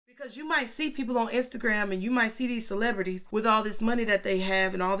Because you might see people on Instagram and you might see these celebrities with all this money that they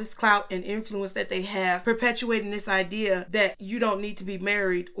have and all this clout and influence that they have, perpetuating this idea that you don't need to be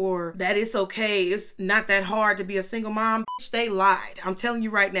married or that it's okay, it's not that hard to be a single mom. Bitch, they lied. I'm telling you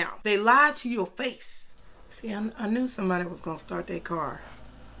right now. They lied to your face. See, I knew somebody was going to start their car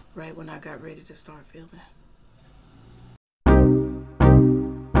right when I got ready to start filming.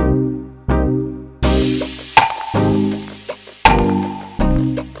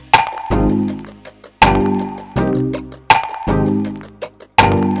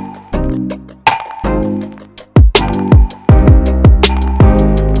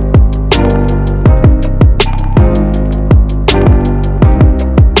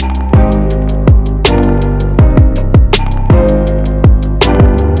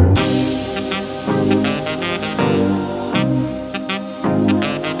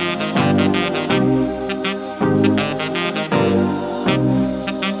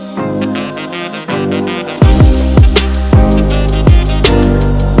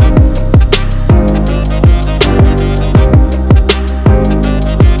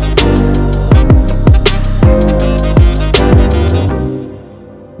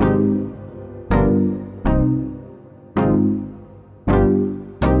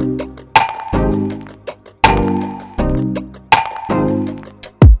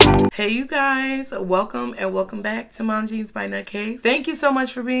 Hey you guys, welcome and welcome back to Mom Jeans by NUTCASE. Thank you so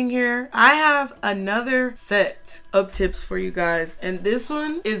much for being here. I have another set of tips for you guys, and this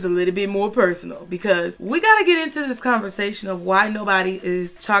one is a little bit more personal because we got to get into this conversation of why nobody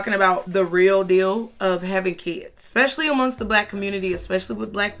is talking about the real deal of having kids, especially amongst the Black community, especially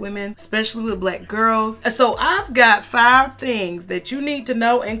with Black women, especially with Black girls. So I've got 5 things that you need to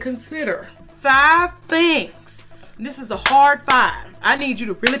know and consider. 5 things. This is a hard 5. I need you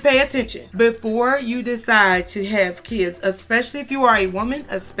to really pay attention before you decide to have kids, especially if you are a woman,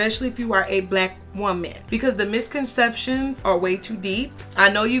 especially if you are a Black woman, because the misconceptions are way too deep. I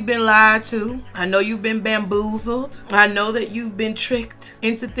know you've been lied to. I know you've been bamboozled. I know that you've been tricked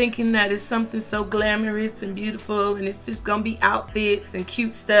into thinking that it's something so glamorous and beautiful and it's just gonna be outfits and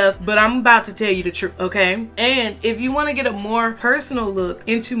cute stuff, but I'm about to tell you the truth, okay? And if you want to get a more personal look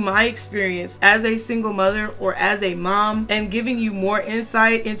into my experience as a single mother or as a mom and giving you more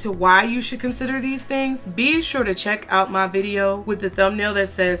insight into why you should consider these things, be sure to check out my video with the thumbnail that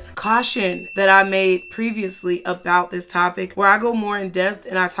says caution that I made previously about this topic, where I go more in depth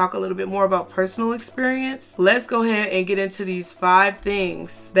and I talk a little bit more about personal experience. Let's go ahead and get into these 5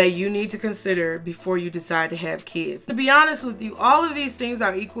 things that you need to consider before you decide to have kids. To be honest with you, all of these things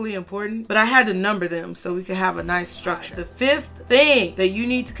are equally important, but I had to number them so we can have a nice structure. The 5th thing that you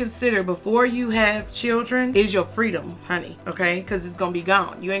need to consider before you have children is your freedom, honey, okay? Because it's gonna be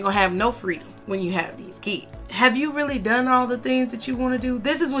gone. You ain't gonna have no freedom when you have these kids. Have you really done all the things that you want to do?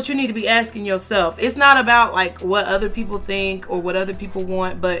 This is what you need to be asking yourself. It's not about like what other people think or what other people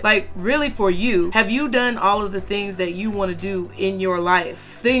want, but like really for you, have you done all of the things that you want to do in your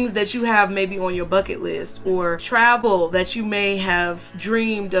life? Things that you have maybe on your bucket list, or travel that you may have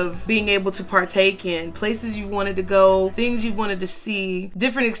dreamed of being able to partake in, places you've wanted to go, things you've wanted to see,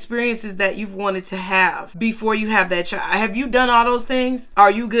 different experiences that you've wanted to have before you have that child. Have you done all those things? Are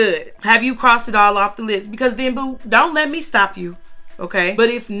you good? Have you crossed it all off the list? Because then, boo, don't let me stop you. Okay, but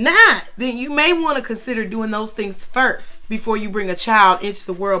if not, then you may want to consider doing those things first before you bring a child into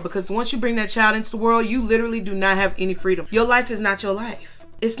the world, because once you bring that child into the world, you literally do not have any freedom. Your life is not your life.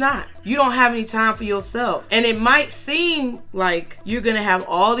 It's not. You don't have any time for yourself. And it might seem like you're gonna have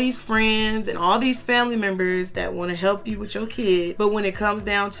all these friends and all these family members that want to help you with your kid, but when it comes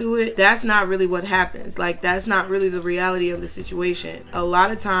down to it, that's not really what happens. Like, that's not really the reality of the situation. A lot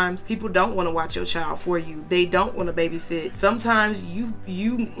of times people don't want to watch your child for you. They don't want to babysit. Sometimes you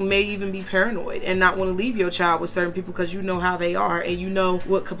may even be paranoid and not want to leave your child with certain people because you know how they are and you know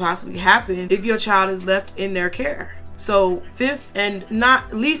what could possibly happen if your child is left in their care. So 5th and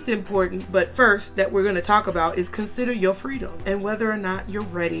not least important, but first that we're going to talk about is consider your freedom and whether or not you're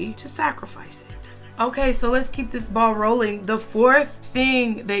ready to sacrifice it. Okay, so let's keep this ball rolling. The 4th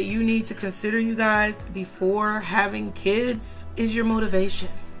thing that you need to consider, you guys, before having kids is your motivation.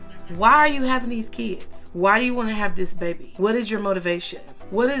 Why are you having these kids? Why do you want to have this baby? What is your motivation?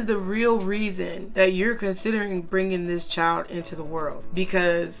 What is the real reason that you're considering bringing this child into the world?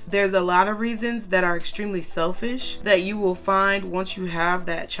 Because there's a lot of reasons that are extremely selfish that you will find once you have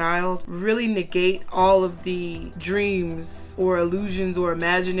that child really negate all of the dreams or illusions or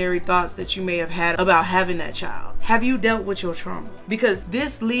imaginary thoughts that you may have had about having that child. have you dealt with your trauma? Because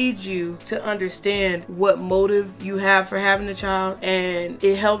this leads you to understand what motive you have for having a child, and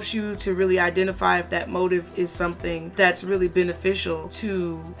it helps you to really identify if that motive is something that's really beneficial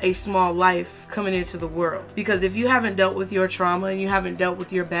to a small life coming into the world. Because if you haven't dealt with your trauma and you haven't dealt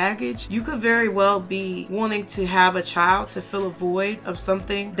with your baggage, you could very well be wanting to have a child to fill a void of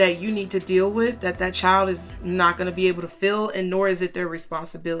something that you need to deal with, that child is not going to be able to fill, and nor is it their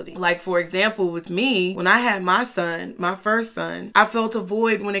responsibility. Like, for example, with me, when I had my son, my first son, I felt a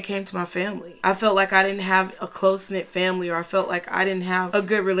void when it came to my family. I felt like I didn't have a close-knit family, or I felt like I didn't have a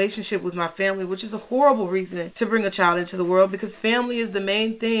good relationship with my family, which is a horrible reason to bring a child into the world, because family is the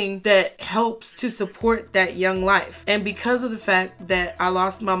main thing that helps to support that young life. And because of the fact that I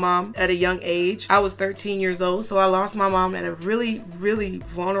lost my mom at a young age, I was 13 years old, so I lost my mom at a really, really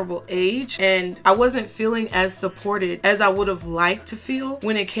vulnerable age, and I wasn't feeling as supported as I would have liked to feel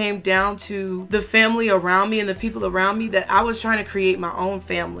when it came down to the family around me and the people around me, that I was trying to create my own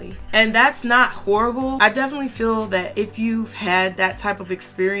family. And that's not horrible. I definitely feel that if you've had that type of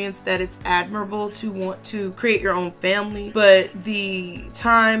experience, that it's admirable to want to create your own family, but the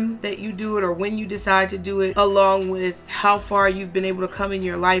time that you do it, or when you decide to do it, along with how far you've been able to come in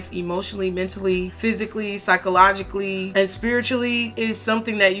your life emotionally, mentally, physically, psychologically, and spiritually, is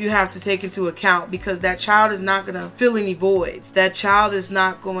something that you have to take into account, because that child is not going to fill any voids. That child is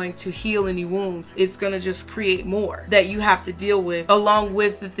not going to heal any wounds. It's going to just create more that you have to deal with, along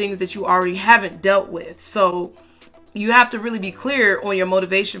with the things that you already haven't dealt with. So you have to really be clear on your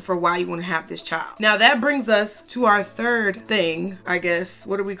motivation for why you want to have this child. Now that brings us to our third thing, I guess.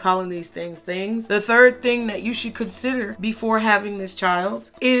 What are we calling these things? The third thing that you should consider before having this child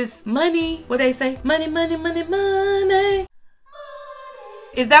is money. What they say? Money, money, money, money.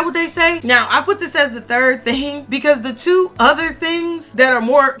 Is that what they say? Now, I put this as the third thing because the two other things that are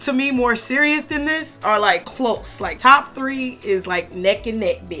more, to me, more serious than this are like close. Like top three is like neck and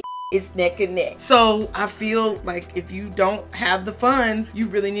neck, bitch. It's neck and neck. So I feel like if you don't have the funds, you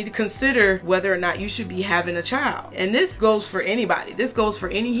really need to consider whether or not you should be having a child. And this goes for anybody. This goes for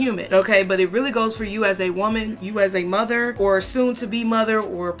any human, okay? But it really goes for you as a woman, you as a mother, or soon to be mother,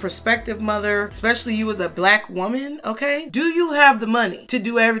 or prospective mother, especially you as a Black woman, okay? Do you have the money to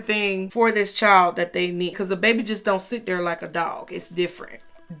do everything for this child that they need? Because a baby just don't sit there like a dog. It's different.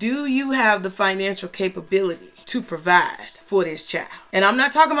 Do you have the financial capability to provide for this child? And I'm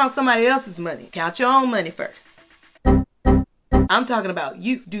not talking about somebody else's money. Count your own money first. I'm talking about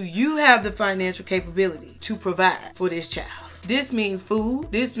you. Do you have the financial capability to provide for this child? This means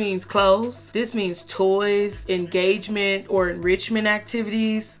food, this means clothes, this means toys, engagement or enrichment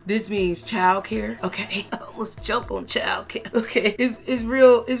activities, this means childcare. Okay, I almost choked on childcare. Okay, it's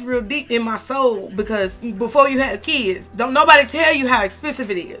real deep in my soul, because before you have kids, don't nobody tell you how expensive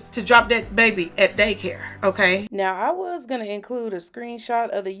it is to drop that baby at daycare. Okay. Now I was gonna include a screenshot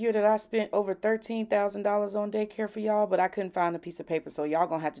of the year that I spent over $13,000 on daycare for y'all, but I couldn't find a piece of paper, so y'all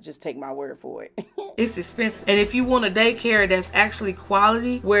gonna have to just take my word for it. It's expensive, and if you want a daycare that's actually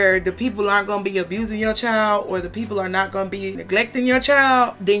quality, where the people aren't going to be abusing your child, or the people are not going to be neglecting your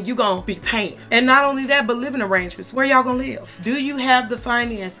child, then you're going to be paying. And not only that, but living arrangements. Where y'all going to live? Do you have the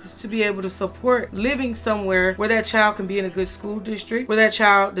finances to be able to support living somewhere where that child can be in a good school district, where that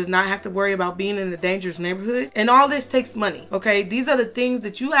child does not have to worry about being in a dangerous neighborhood? And all this takes money, okay? These are the things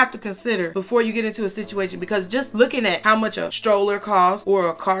that you have to consider before you get into a situation, because just looking at how much a stroller costs, or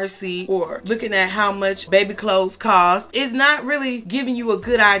a car seat, or looking at how much baby clothes cost is not really giving you a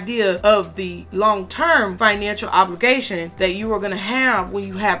good idea of the long-term financial obligation that you are going to have when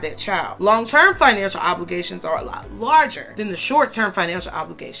you have that child. Long-term financial obligations are a lot larger than the short-term financial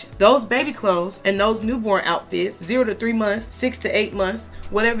obligations. Those baby clothes and those newborn outfits, 0 to 3 months, 6 to 8 months,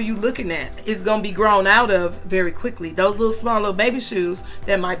 whatever you're looking at, is going to be grown out of very quickly. Those little small little baby shoes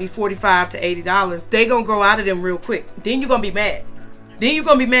that might be $45 to $80, they going to grow out of them real quick. Then you're going to be mad. Then you're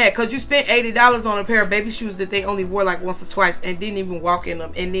going to be mad because you spent $80 on a pair of baby shoes that they only wore like once or twice and didn't even walk in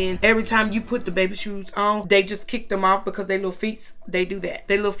them. And then every time you put the baby shoes on, they just kick them off because they little feet, they do that.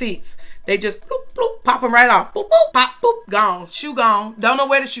 They little feet, they just bloop, bloop, pop them right off. Boop, boop, pop, boop, gone. Shoe gone. Don't know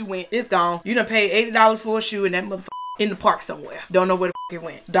where the shoe went. It's gone. You done paid $80 for a shoe and that motherfucker in the park somewhere. Don't know where the f it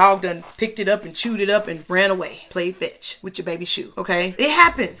went. Dog done picked it up and chewed it up and ran away. Played fetch with your baby shoe. Okay? It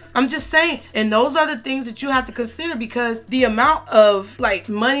happens. I'm just saying. And those are the things that you have to consider, because the amount of like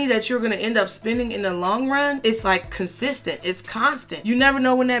money that you're going to end up spending in the long run, it's like consistent. It's constant. You never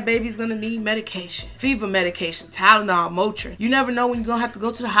know when that baby's going to need medication. Fever medication, Tylenol, Motrin. You never know when you're going to have to go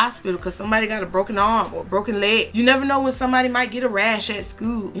to the hospital because somebody got a broken arm or broken leg. You never know when somebody might get a rash at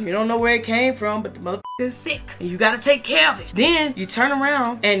school. You don't know where it came from, but the motherfucker is sick. And you got to take take care of it. Then you turn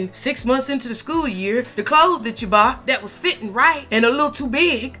around and 6 months into the school year, the clothes that you bought that was fitting right and a little too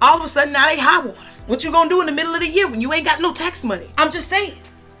big, all of a sudden now they high waters. What you gonna do in the middle of the year when you ain't got no tax money? I'm just saying.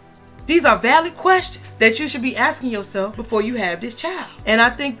 These are valid questions that you should be asking yourself before you have this child. And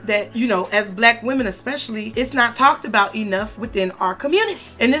I think that, you know, as Black women especially, it's not talked about enough within our community.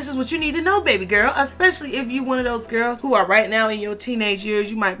 And this is what you need to know, baby girl, especially if you're one of those girls who are right now in your teenage years.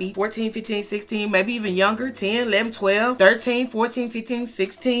 You might be 14, 15, 16, maybe even younger, 10, 11, 12, 13, 14, 15,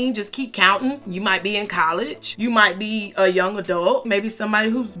 16. Just keep counting. You might be in college. You might be a young adult. Maybe somebody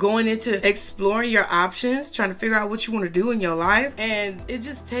who's going into exploring your options, trying to figure out what you want to do in your life. And it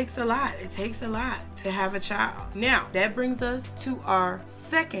just takes a lot. It takes a lot to have a child. Now, that brings us to our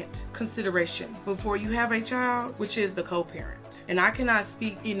second consideration before you have a child, which is the co-parent. And I cannot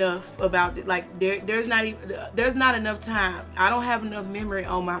speak enough about it. Like there's not enough time. I don't have enough memory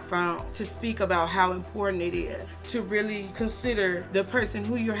on my phone to speak about how important it is to really consider the person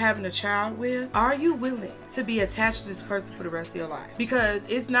who you're having a child with. Are you willing to be attached to this person for the rest of your life? Because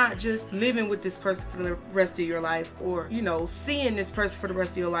it's not just living with this person for the rest of your life, or, you know, seeing this person for the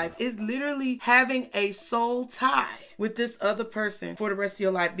rest of your life. It's literally having a soul tie with this other person for the rest of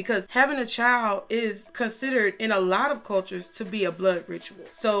your life, because having a child is considered in a lot of cultures to be a blood ritual.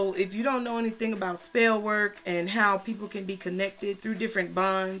 So if you don't know anything about spell work and how people can be connected through different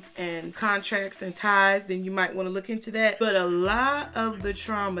bonds and contracts and ties, then you might want to look into that. But a lot of the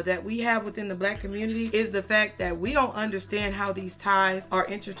trauma that we have within the Black community is the fact that we don't understand how these ties are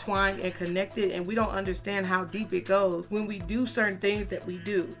intertwined and connected, and we don't understand how deep it goes when we do certain things that we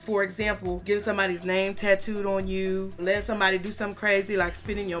do. For example, getting somebody's name tattooed on you, letting somebody do something crazy like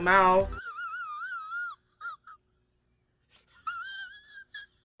spit in your mouth,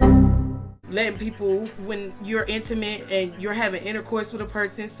 letting people, when you're intimate and you're having intercourse with a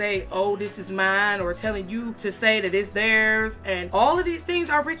person, say, oh, this is mine, or telling you to say that it's theirs. And all of these things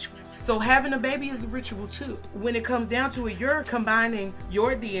are rituals. So having a baby is a ritual too. When it comes down to it, you're combining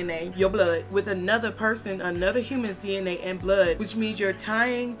your DNA, your blood, with another person, another human's DNA and blood, which means you're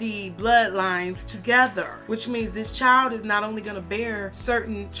tying the bloodlines together, which means this child is not only going to bear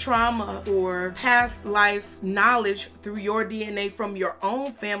certain trauma or past life knowledge through your DNA from your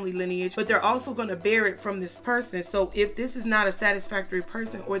own family lineage, but they're also going to bear it from this person. So if this is not a satisfactory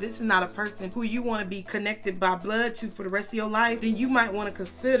person, or this is not a person who you want to be connected by blood to for the rest of your life, then you might want to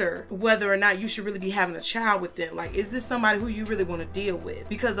consider whether or not you should really be having a child with them. Like, is this somebody who you really want to deal with?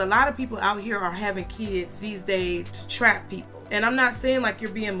 Because a lot of people out here are having kids these days to trap people. And I'm not saying like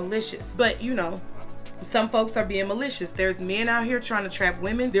you're being malicious, but you know, some folks are being malicious. There's men out here trying to trap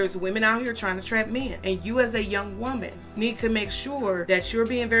women. There's women out here trying to trap men. And you as a young woman need to make sure that you're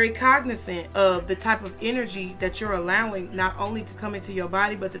being very cognizant of the type of energy that you're allowing not only to come into your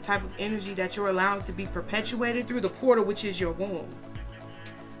body, but the type of energy that you're allowing to be perpetuated through the portal, which is your womb.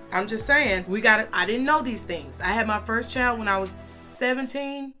 I'm just saying, I didn't know these things. I had my first child when I was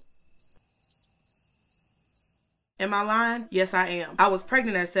 17. Am I lying? Yes, I am. I was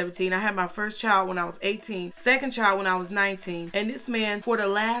pregnant at 17. I had my first child when I was 18. Second child when I was 19. And this man, for the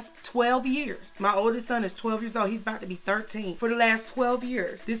last 12 years, my oldest son is 12 years old. He's about to be 13. For the last 12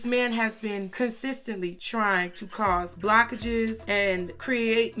 years, this man has been consistently trying to cause blockages and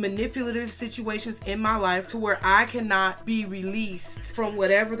create manipulative situations in my life to where I cannot be released from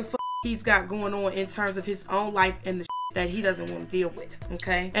whatever the he's got going on in terms of his own life and the that he doesn't want to deal with,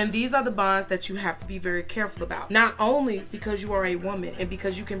 okay? And these are the bonds that you have to be very careful about. Not only because you are a woman and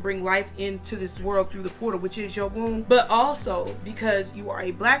because you can bring life into this world through the portal, which is your womb, but also because you are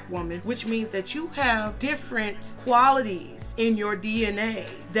a Black woman, which means that you have different qualities in your DNA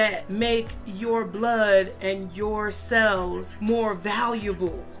that make your blood and your cells more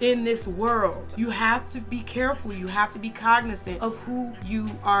valuable in this world. You have to be careful. You have to be cognizant of who you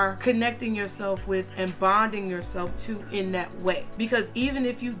are connecting yourself with and bonding yourself to in that way, because even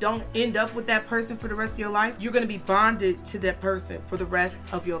if you don't end up with that person for the rest of your life, you're going to be bonded to that person for the rest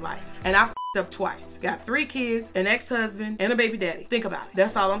of your life. And I f***ed up twice. Got 3 kids, an ex-husband, and a baby daddy. Think about it.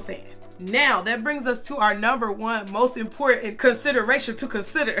 That's all I'm saying. Now, that brings us to our number one most important consideration to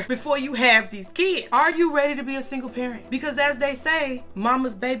consider before you have these kids. Are you ready to be a single parent? Because as they say,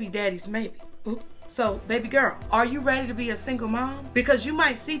 mama's baby, daddy's maybe. Ooh. So, baby girl, are you ready to be a single mom? Because you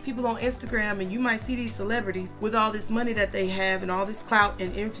might see people on Instagram and you might see these celebrities with all this money that they have and all this clout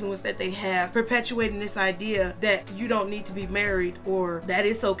and influence that they have, perpetuating this idea that you don't need to be married or that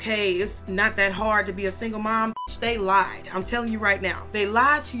it's okay, it's not that hard to be a single mom. They lied. I'm telling you right now. They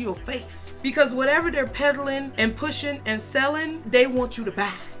lied to your face. Because whatever they're peddling and pushing and selling, they want you to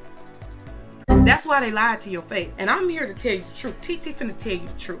buy. That's why they lied to your face. And I'm here to tell you the truth. TT finna tell you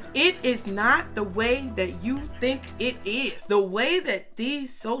the truth. It is not the way that you think it is. The way that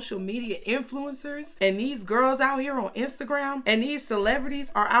these social media influencers and these girls out here on Instagram and these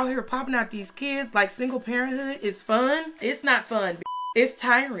celebrities are out here popping out these kids like single parenthood is fun. It's not fun. It's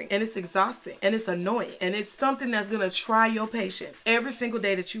tiring and it's exhausting and it's annoying and it's something that's gonna try your patience every single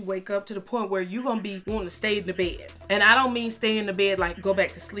day that you wake up, to the point where you're gonna be wanting to stay in the bed. And I don't mean stay in the bed like go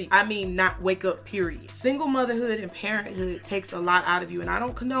back to sleep. I mean not wake up, period. Single motherhood and parenthood takes a lot out of you, and I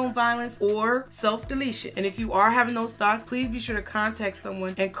don't condone violence or self-deletion. And if you are having those thoughts, please be sure to contact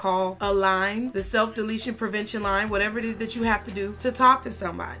someone and call a line, the self-deletion prevention line, whatever it is that you have to do to talk to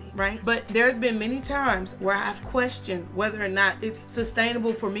somebody, right? But there's been many times where I've questioned whether or not it's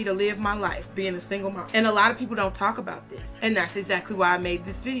sustainable for me to live my life being a single mom. And a lot of people don't talk about this. And that's exactly why I made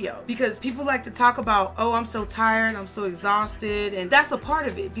this video. Because people like to talk about, oh, I'm so tired, I'm so exhausted. And that's a part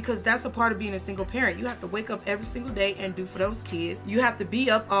of it, because that's a part of being a single parent. You have to wake up every single day and do for those kids. You have to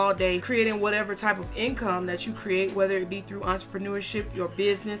be up all day creating whatever type of income that you create, whether it be through entrepreneurship, your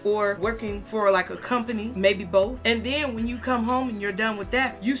business, or working for like a company, maybe both. And then when you come home and you're done with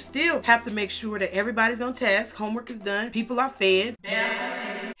that, you still have to make sure that everybody's on task, homework is done, people are fed,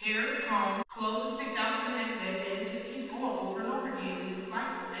 hair is combed, clothes is picked out for the next day, and it just keeps going over and over again. It's a cycle.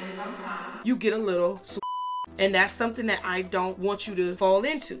 And sometimes you get a little. And that's something that I don't want you to fall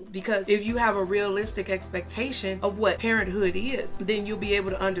into, because if you have a realistic expectation of what parenthood is, then you'll be able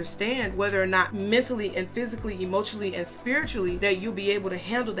to understand whether or not mentally and physically, emotionally and spiritually that you'll be able to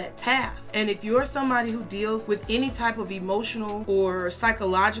handle that task. And if you're somebody who deals with any type of emotional or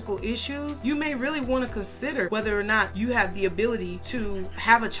psychological issues, you may really want to consider whether or not you have the ability to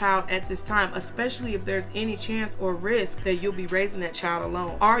have a child at this time, especially if there's any chance or risk that you'll be raising that child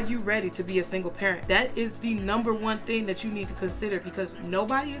alone. Are you ready to be a single parent? That is the number one thing that you need to consider, because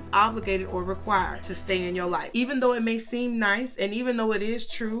nobody is obligated or required to stay in your life. Even though it may seem nice, and even though it is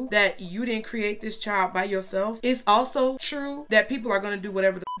true that you didn't create this child by yourself, it's also true that people are going to do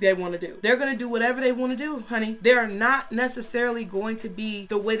whatever they want to do. They're going to do whatever they want to do, honey. They're not necessarily going to be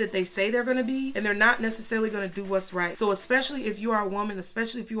the way that they say they're going to be, and they're not necessarily going to do what's right. So especially if you are a woman,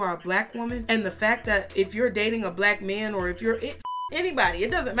 especially if you are a black woman, and the fact that if you're dating a black man, or if you're anybody, it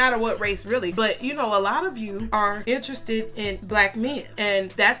doesn't matter what race really, but you know, a lot of you are interested in black men,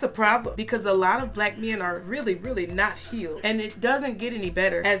 and that's a problem, because a lot of black men are really not healed, and it doesn't get any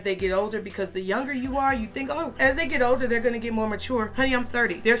better as they get older, because the younger you are, you think, oh, as they get older they're gonna get more mature. Honey, I'm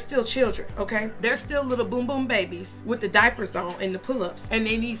 30. They're still children, okay? They're still little boom boom babies with the diapers on and the pull-ups, and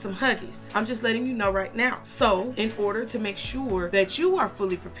they need some huggies. I'm just letting you know right now. So in order to make sure that you are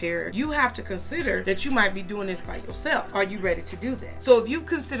fully prepared, you have to consider that you might be doing this by yourself. Are you ready to do that? So if you've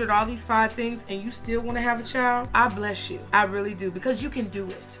considered all these 5 things and you still want to have a child, I bless you. I really do, because you can do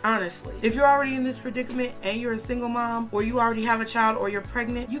it, honestly. If you're already in this predicament and you're a single mom, or you already have a child, or you're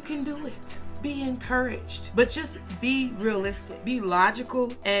pregnant, you can do it. Be encouraged, but just be realistic. Be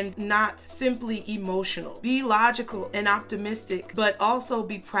logical and not simply emotional. Be logical and optimistic, but also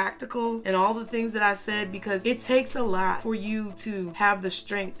be practical and all the things that I said, because it takes a lot for you to have the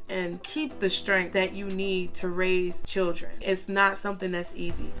strength and keep the strength that you need to raise children. It's not something that's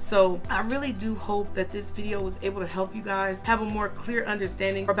easy. So I really do hope that this video was able to help you guys have a more clear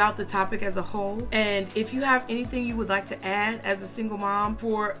understanding about the topic as a whole. And if you have anything you would like to add as a single mom,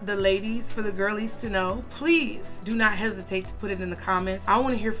 for the ladies, for the girlies to know, please do not hesitate to put it in the comments. I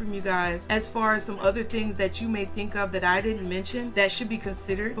want to hear from you guys as far as some other things that you may think of that I didn't mention that should be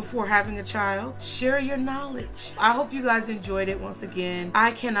considered before having a child. Share your knowledge. I hope you guys enjoyed it. Once again,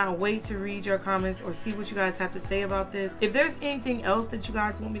 I cannot wait to read your comments or see what you guys have to say about this. If there's anything else that you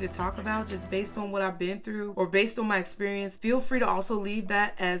guys want me to talk about, just based on what I've been through or based on my experience, feel free to also leave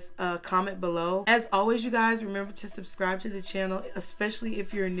that as a comment below. As always, you guys, remember to subscribe to the channel, especially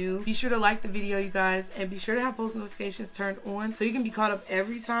if you're new. Be sure to like the video, you guys, and be sure to have post notifications turned on so you can be caught up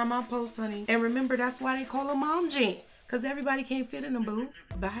every time I post, honey. And remember, that's why they call them mom jeans, because everybody can't fit in them, boo.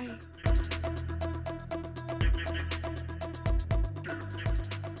 Bye.